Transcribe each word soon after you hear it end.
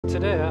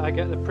Today I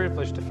get the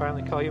privilege to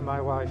finally call you my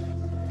wife.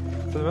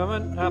 From the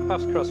moment our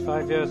paths crossed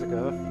 5 years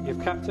ago,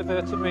 you've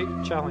captivated me,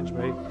 challenged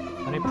me,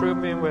 and improved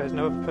me in ways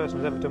no other person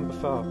has ever done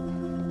before.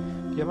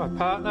 You're my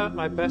partner,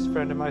 my best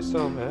friend and my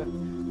soulmate,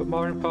 but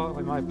more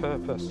importantly my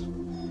purpose.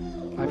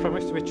 I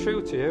promise to be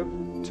true to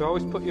you, to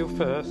always put you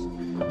first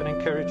and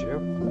encourage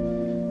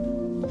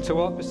you, to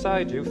walk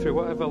beside you through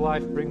whatever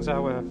life brings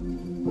our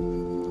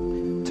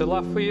way, to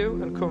laugh with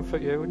you and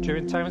comfort you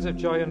during times of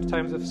joy and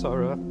times of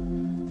sorrow.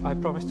 I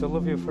promise to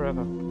love you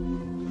forever.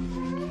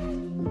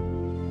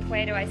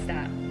 Where do I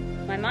start?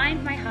 My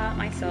mind, my heart,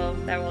 my soul,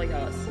 they're all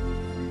yours.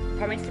 I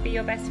promise to be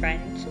your best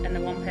friend and the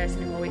one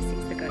person who always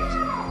sees the good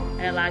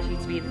and allows you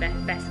to be the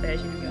best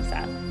version of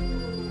yourself.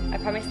 I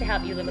promise to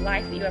help you live a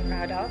life that you are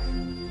proud of.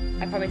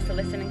 I promise to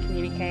listen and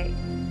communicate.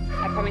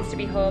 I promise to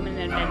be home and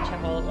an adventure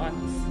all at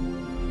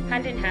once.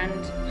 Hand in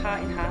hand,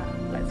 heart in heart,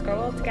 let's grow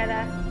all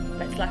together,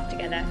 let's laugh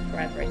together,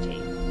 forever a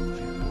team.